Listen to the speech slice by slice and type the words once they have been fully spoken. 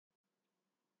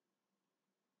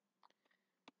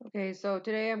Okay, so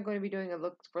today I'm going to be doing a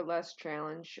look for less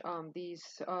challenge. These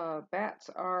bats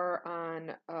are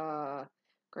on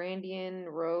Grandian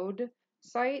Road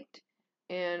site,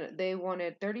 and they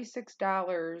wanted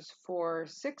 $36 for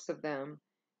 6 of them.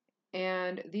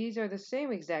 And these are the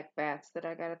same exact bats that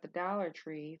I got at the Dollar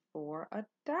Tree for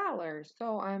 $1.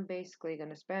 So I'm basically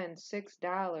going to spend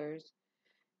 $6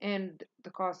 and the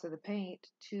cost of the paint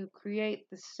to create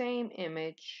the same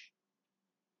image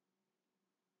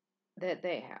that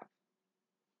they have.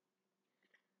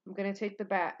 I'm going to take the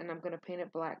bat and I'm going to paint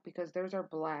it black because theirs are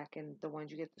black and the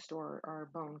ones you get at the store are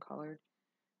bone colored.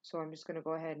 So I'm just going to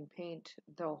go ahead and paint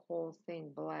the whole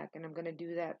thing black, and I'm going to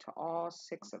do that to all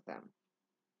 6 of them.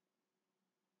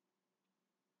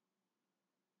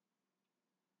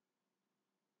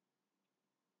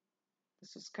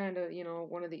 This is kind of,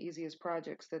 one of the easiest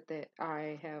projects that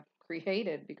I have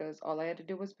created because all I had to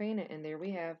do was paint it, and there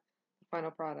we have the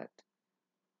final product.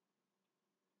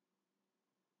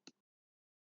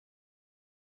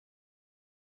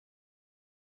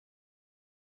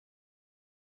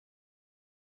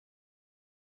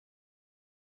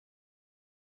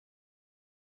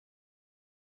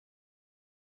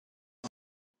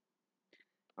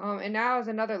 And now is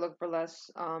another look for less.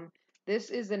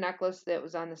 This is the necklace that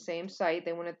was on the same site.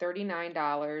 They wanted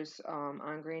 $39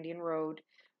 on Grandian Road.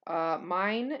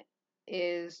 Mine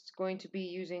is going to be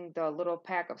using the little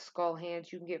pack of skull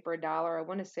hands you can get for $1. I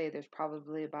want to say there's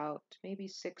probably about maybe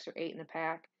 6 or 8 in the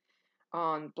pack.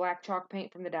 Black chalk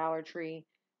paint from the Dollar Tree.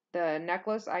 The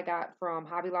necklace I got from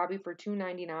Hobby Lobby for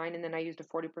 $2.99, and then I used a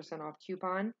 40% off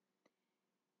coupon.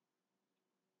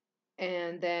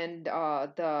 And then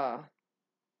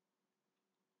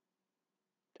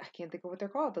I can't think of what they're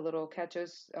called, the little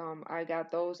catches. I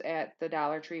got those at the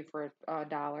Dollar Tree for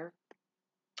 $1.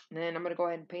 And then I'm going to go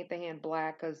ahead and paint the hand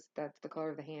black because that's the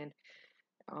color of the hand.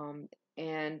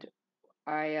 And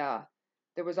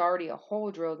there was already a hole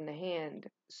drilled in the hand,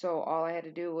 so all I had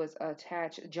to do was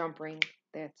attach a jump ring.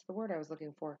 That's the word I was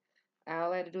looking for.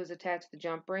 All I had to do was attach the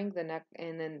jump ring, the neck,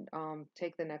 and then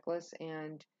take the necklace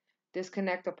and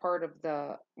disconnect a part of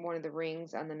one of the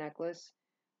rings on the necklace,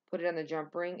 put it on the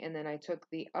jump ring, and then I took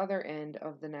the other end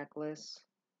of the necklace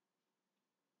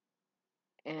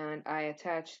and I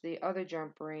attached the other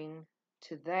jump ring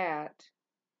to that,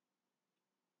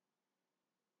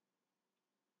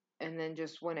 and then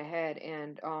just went ahead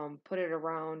and put it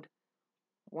around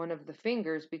one of the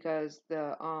fingers because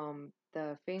the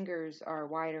fingers are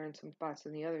wider in some spots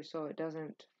than the other, so it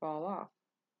doesn't fall off.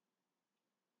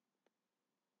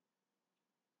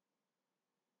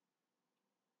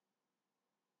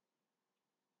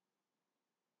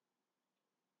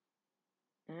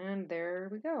 And there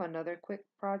we go, another quick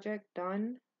project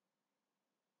done.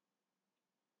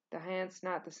 The hand's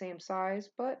not the same size,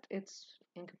 but it's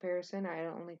in comparison.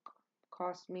 It only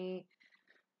cost me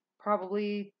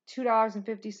probably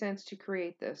 $2.50 to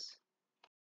create this.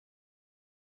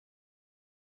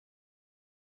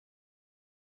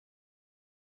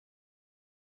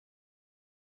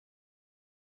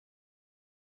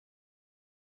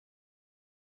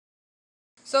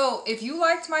 So if you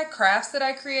liked my crafts that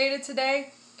I created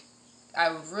today, I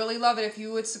would really love it if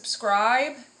you would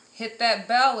subscribe, hit that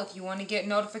bell if you want to get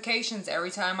notifications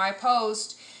every time I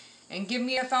post, and give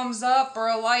me a thumbs up or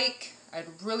a like. I'd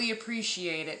really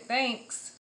appreciate it.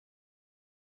 Thanks.